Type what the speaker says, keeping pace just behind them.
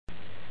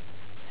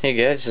Hey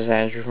guys, this is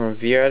Andrew from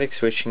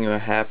Review-Addicts wishing you a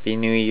happy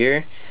new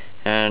year,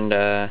 and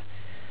I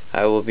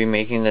will be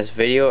making this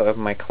video of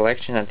my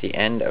collection at the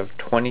end of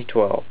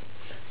 2012.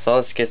 So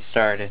let's get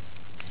started.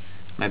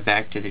 My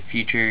Back to the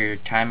Future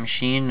Time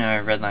Machine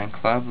Redline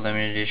Club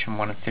Limited Edition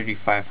 1 of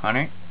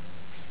 3500.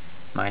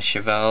 My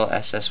Chevelle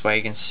SS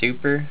Wagon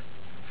Super,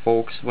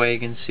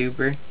 Volkswagen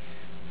Super,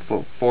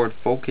 Ford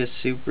Focus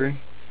Super,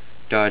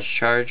 Dodge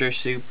Charger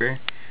Super,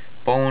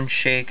 Bone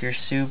Shaker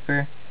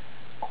Super,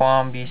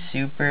 Quambi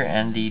Super,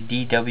 and the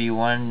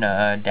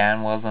DW1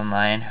 Dan Weldon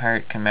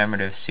Lionheart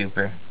Commemorative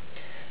Super.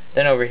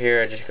 Then over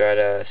here I just got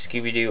a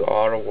Scooby-Doo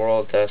Auto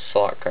World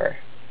slot car.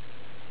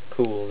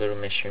 Cool little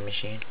mystery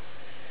machine.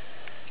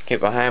 Okay,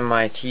 behind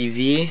my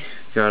TV,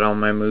 got all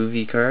my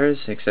movie cars,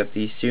 except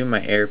these two,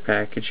 my Air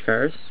Package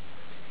cars.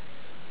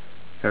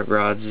 Got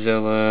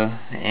Rodzilla,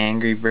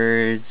 Angry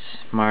Birds,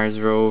 Mars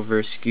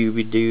Rover,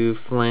 Scooby-Doo,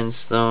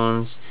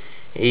 Flintstones,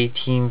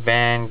 A-Team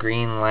Van,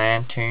 Green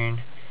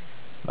Lantern,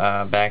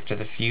 Back to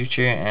the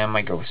Future, and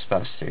my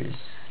Ghostbusters.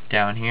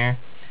 Down here,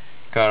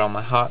 got all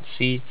my Hot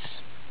Seats,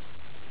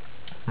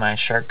 my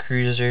Shark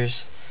Cruisers,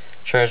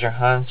 Treasure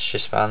Hunts,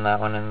 just found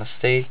that one in the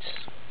States.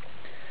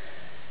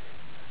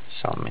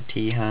 Saw my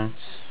T-Hunts.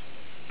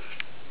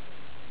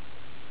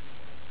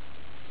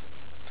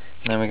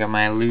 And then we got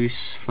my Loose,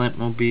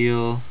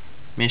 Flintmobile,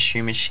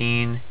 Mystery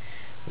Machine,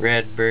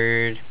 Red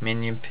Bird,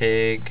 Minion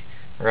Pig,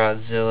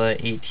 Rodzilla,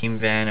 A-Team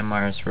Van, and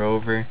Mars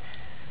Rover.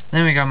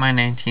 Then we got my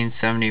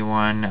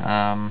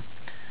 1971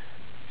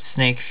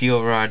 Snake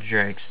Fuel Rod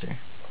Dragster.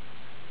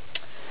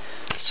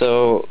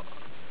 So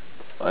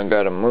I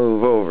gotta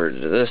move over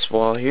to this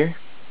wall here.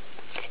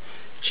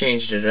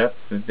 Changed it up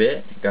a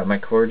bit. Got my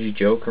Corgi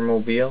Joker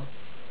Mobile.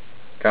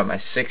 Got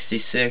my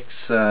 66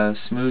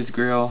 Smooth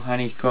Grill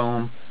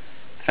Honeycomb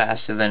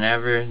Faster Than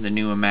Ever, the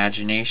new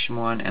Imagination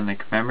one, and the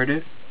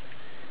Commemorative.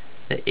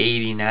 The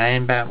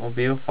 89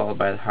 Batmobile, followed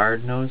by the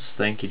Hard Nose.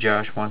 Thank you,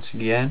 Josh, once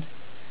again.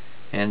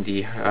 And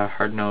the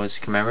Hard Nose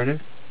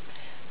Commemorative.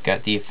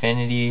 Got the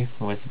Affinity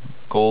with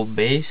gold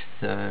base,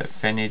 the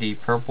Affinity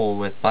purple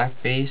with black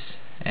base,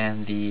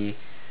 and the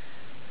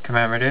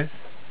Commemorative.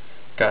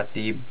 Got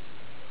the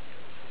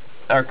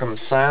Arkham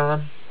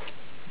Asylum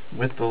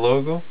with the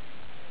logo,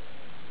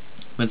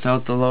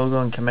 without the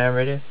logo and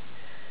Commemorative.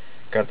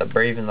 Got the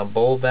Brave and the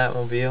Bold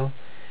Batmobile,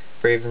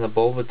 Brave and the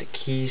Bold with the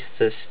keys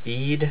to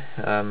speed,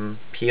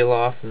 peel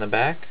off in the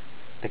back,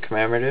 the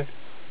Commemorative.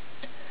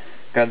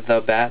 Got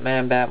the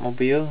Batman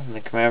Batmobile and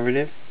the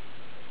Commemorative,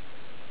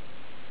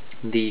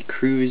 the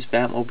Cruise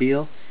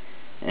Batmobile,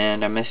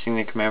 and I'm missing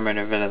the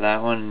Commemorative out of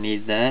that one. I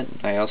need that.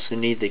 I also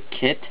need the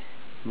Kit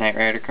Knight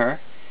Rider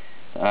car.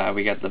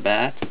 We got the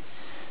Bat,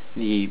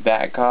 the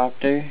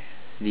Batcopter,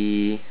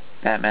 the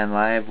Batman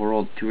Live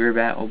World Tour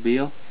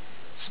Batmobile,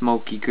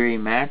 Smoky Gray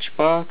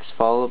Matchbox,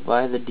 followed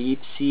by the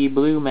Deep Sea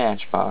Blue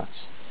Matchbox.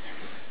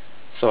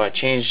 So I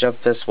changed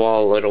up this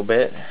wall a little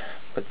bit.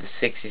 Put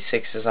the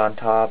 66s on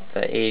top,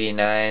 the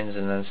 89s,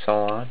 and then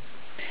so on.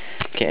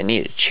 Okay, I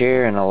need a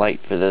chair and a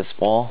light for this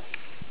wall.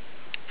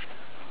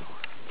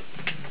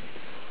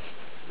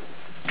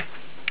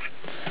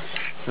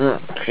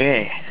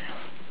 Okay.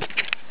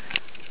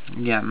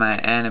 Got my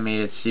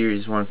Animated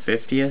Series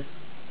 150th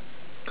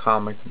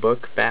comic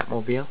book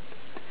Batmobile,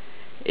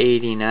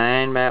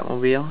 89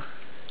 Batmobile,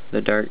 the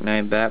Dark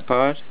Knight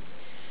Batpod,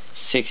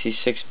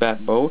 66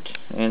 Batboat,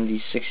 and the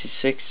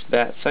 66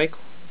 Batcycle.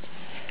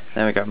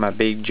 Then we got my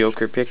big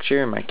Joker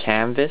picture and my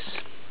canvas.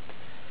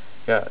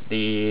 Got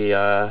the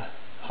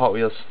Hot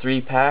Wheels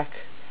 3-pack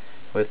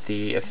with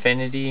the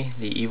Affinity,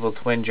 the Evil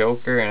Twin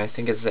Joker, and I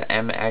think it's the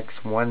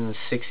MX-116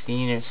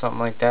 or something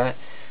like that,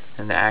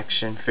 and the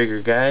Action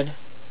Figure Guide.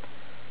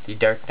 The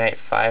Dark Knight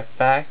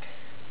 5-pack,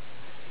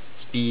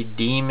 Speed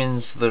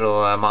Demons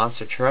little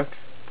monster truck,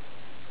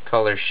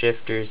 Color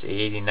Shifters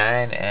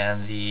 89,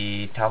 and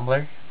the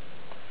Tumbler.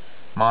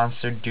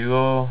 Monster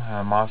Duo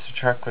monster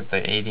truck with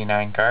the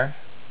 89 car.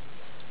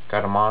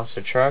 Got a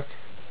monster truck.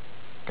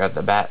 Got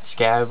the Bat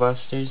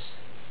Skybusters,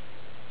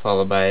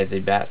 followed by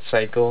the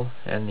Batcycle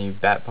and the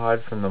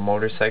Batpod from the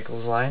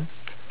Motorcycles line.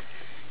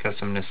 Got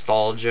some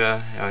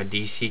nostalgia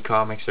DC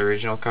Comics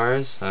original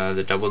cars,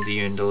 the Double D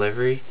in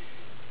Delivery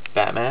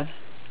Batman,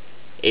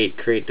 8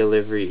 crate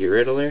delivery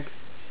Riddler,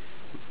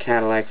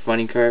 Cadillac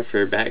funny car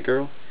for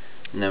Batgirl,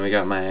 and then we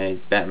got my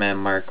Batman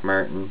Mark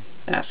Martin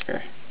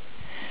NASCAR.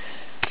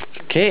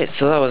 Okay,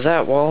 so that was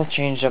that wall.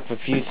 Changed up a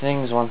few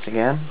things once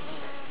again.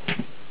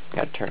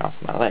 Gotta turn off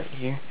my light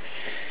here.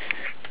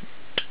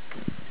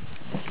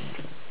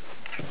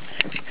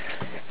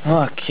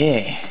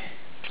 Okay,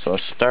 so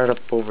let's start up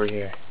over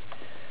here.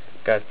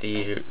 Got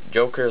the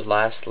Joker's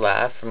Last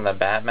Laugh from the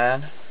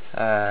Batman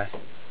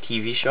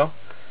TV show.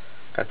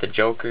 Got the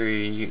Joker,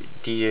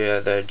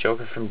 the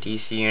Joker from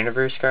DC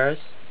Universe cars.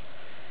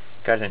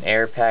 Got an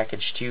Air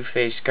Package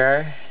Two-Face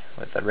car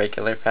with a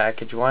regular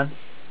package one.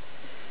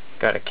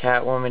 Got a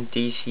Catwoman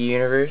DC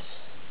Universe,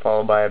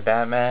 followed by a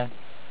Batman,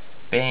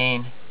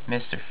 Bane,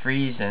 Mr.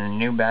 Freeze, and a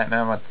new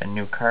Batman with a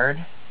new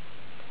card.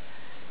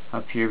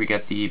 Up here we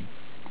got the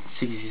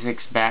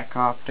 66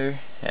 Batcopter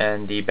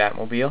and the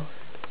Batmobile.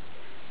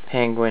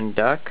 Penguin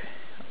Duck,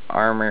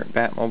 Armored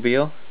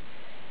Batmobile,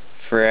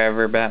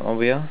 Forever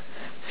Batmobile,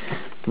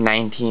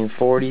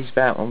 1940s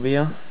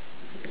Batmobile,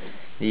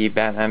 the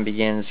Batman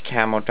Begins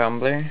Camo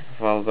Tumbler,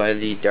 followed by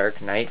the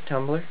Dark Knight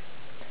Tumbler,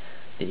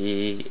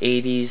 the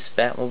 80s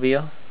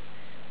Batmobile,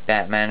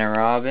 Batman and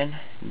Robin,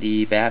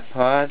 the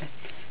Batpod,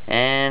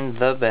 and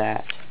the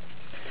Bat.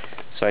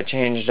 So I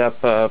changed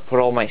up, put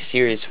all my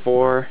Series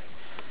 4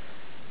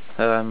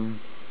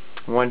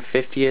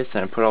 150th,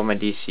 and I put all my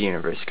DC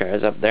Universe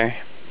cars up there.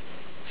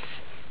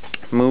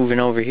 Moving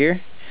over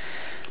here,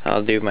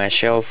 I'll do my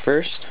shelf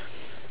first.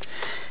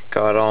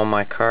 Got all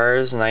my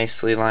cars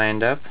nicely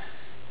lined up.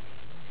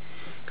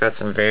 Got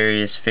some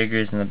various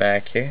figures in the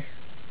back here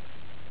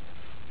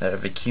that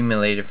have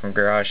accumulated from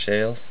garage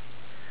sales.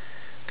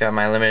 Got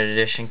my limited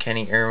edition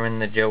Kenny Irwin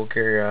the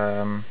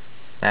Joker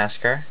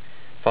NASCAR,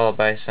 followed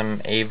by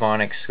some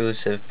Avon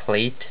exclusive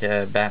plate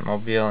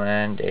Batmobile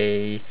and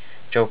a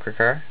Joker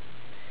car.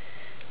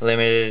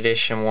 Limited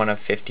edition one of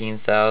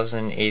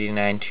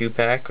 15,089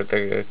 2-pack with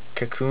the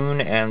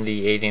Cocoon and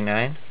the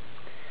 89.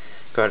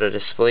 Got a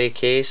display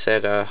case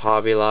at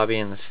Hobby Lobby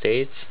in the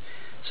States.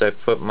 So I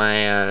put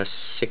my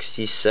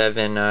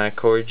 67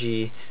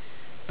 Corgi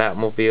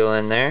Batmobile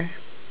in there.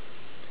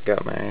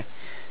 Got my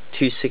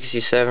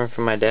 267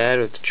 from my dad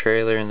with the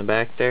trailer in the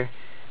back there.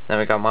 Then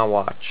we got my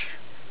watch.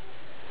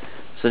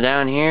 So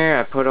down here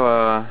I put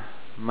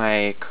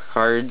my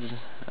cards,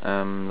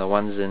 the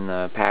ones in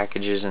the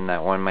packages, and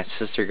that one my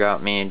sister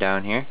got me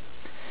down here.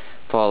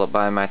 Followed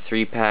by my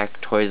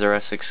 3-pack Toys R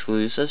Us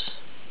exclusives.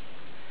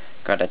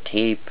 Got a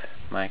tape,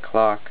 my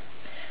clock.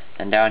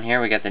 And down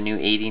here we got the new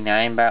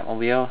 89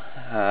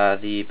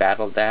 Batmobile, the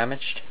Battle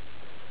Damaged.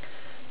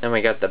 Then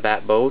we got the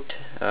Batboat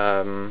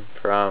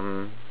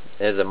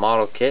as a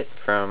model kit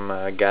from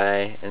a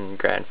guy in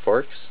Grand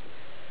Forks.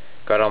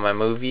 Got all my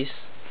movies.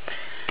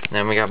 And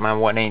then we got my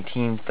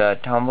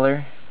 1/18th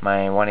Tumbler,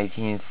 my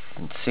 1/18th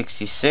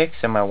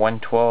 66, and my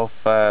 1/12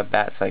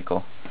 Bat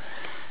Cycle.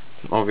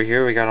 Over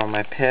here we got all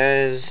my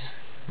Pez,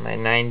 my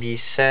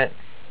 90s set,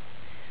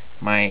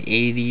 my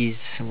 80s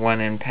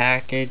one in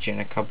package, and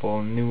a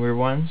couple newer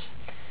ones.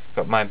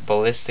 Got my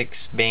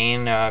Ballistics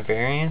Bane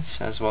variants,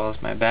 as well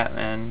as my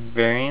Batman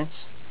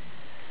variants.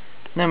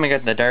 And then we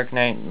got the Dark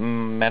Knight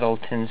Metal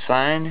Tin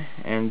Sign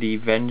and the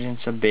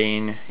Vengeance of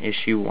Bane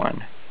issue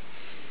 1.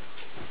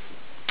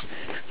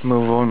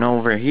 Move on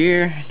over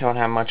here. Don't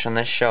have much on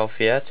this shelf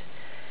yet.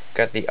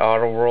 Got the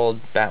Auto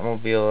World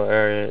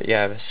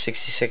Batmobile,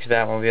 66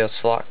 Batmobile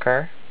slot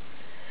car.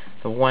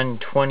 The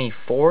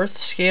 1/24th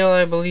scale,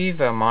 I believe,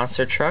 a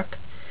monster truck,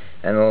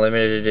 and the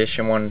limited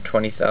edition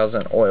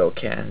 1/20,000 oil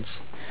cans.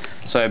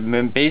 So I've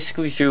been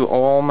basically through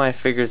all my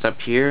figures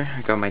up here.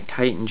 I got my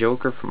Titan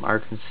Joker from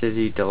Arkham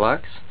City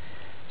Deluxe,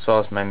 as well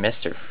as my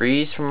Mr.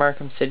 Freeze from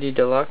Arkham City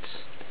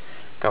Deluxe.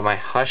 Got my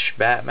Hush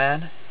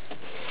Batman,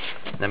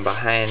 and then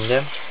behind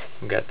him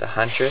we got the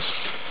Huntress.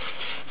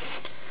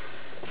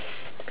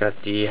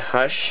 Got the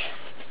Hush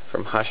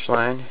from Hush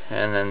line,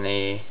 and then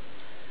the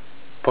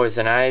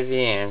Poison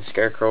Ivy and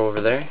Scarecrow over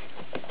there.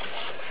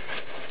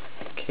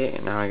 Okay,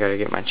 now I gotta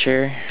get my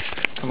chair.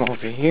 Come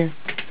over here.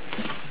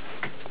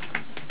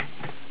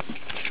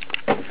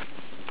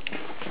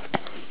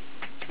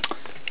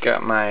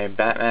 Got my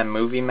Batman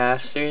Movie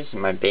Masters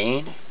and my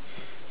Bane.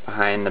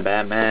 Behind the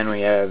Batman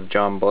we have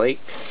John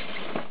Blake.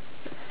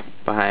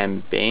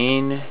 Behind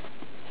Bane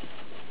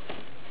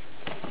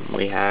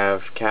we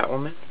have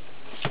Catwoman.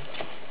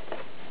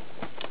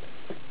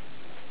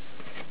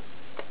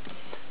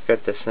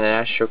 Got the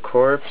Sinestro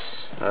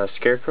Corpse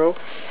Scarecrow,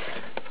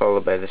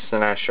 followed by the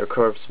Sinestro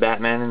Corpse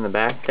Batman in the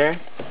back there.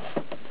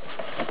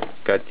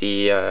 Got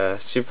the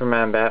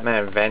Superman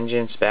Batman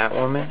Vengeance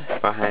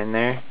Batwoman behind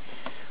there.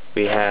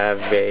 We have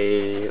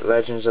a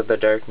Legends of the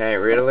Dark Knight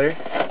Riddler.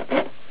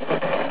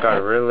 Got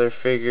a Riddler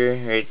figure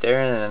right there,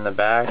 and in the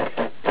back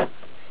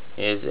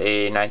is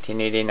a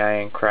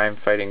 1989 crime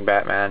fighting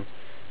Batman.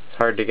 It's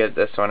hard to get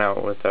this one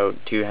out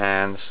without two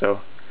hands,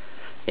 so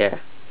yeah.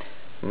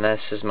 And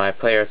this is my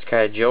Player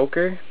Sky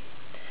Joker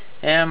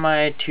and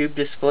my tube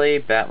display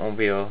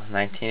Batmobile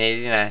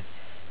 1989.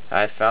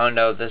 I found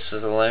out this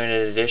was a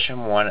limited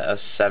edition, one of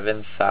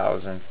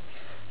 7,000.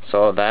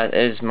 So that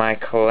is my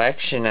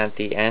collection at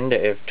the end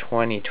of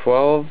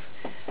 2012,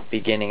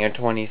 beginning of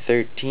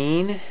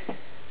 2013.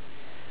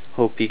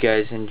 Hope you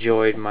guys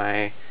enjoyed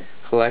my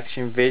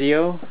collection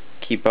video.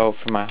 Keep out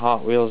for my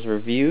Hot Wheels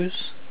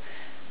reviews.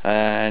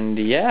 And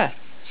yeah,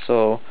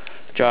 so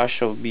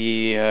Josh will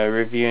be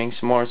reviewing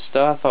some more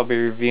stuff. I'll be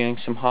reviewing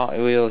some Hot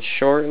Wheels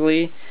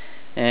shortly.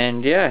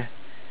 And yeah,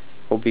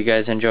 hope you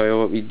guys enjoy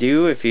what we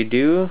do. If you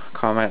do,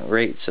 comment,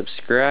 rate,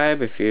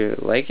 subscribe if you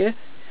like it.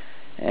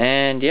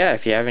 And yeah,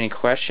 if you have any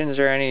questions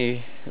or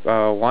any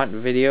want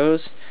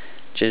videos,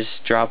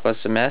 just drop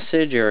us a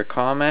message or a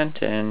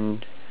comment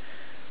and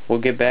we'll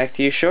get back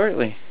to you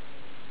shortly.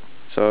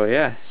 So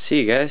yeah,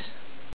 see you guys.